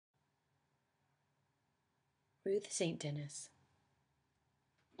Ruth St. Denis.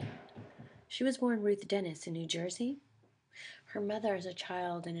 She was born Ruth Denis in New Jersey. Her mother, as a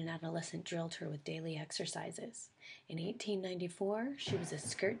child and an adolescent, drilled her with daily exercises. In 1894, she was a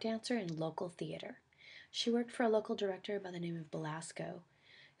skirt dancer in local theater. She worked for a local director by the name of Belasco,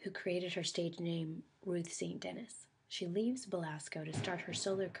 who created her stage name Ruth St. Denis. She leaves Belasco to start her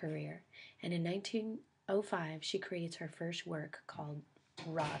solo career, and in 1905, she creates her first work called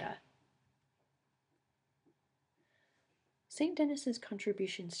Rada. St. Denis's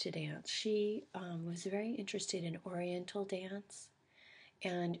contributions to dance. She was very interested in Oriental dance,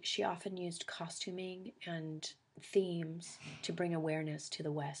 and she often used costuming and themes to bring awareness to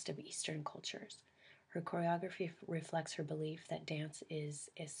the West of Eastern cultures. Her choreography reflects her belief that dance is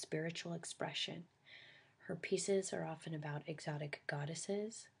a spiritual expression. Her pieces are often about exotic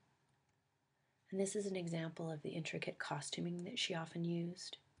goddesses, and this is an example of the intricate costuming that she often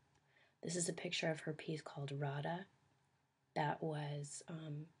used. This is a picture of her piece called Rada. That was,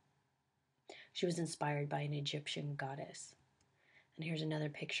 she was inspired by an Egyptian goddess. And here's another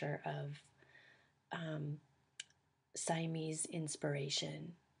picture of Siamese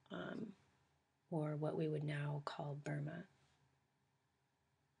inspiration, or what we would now call Burma.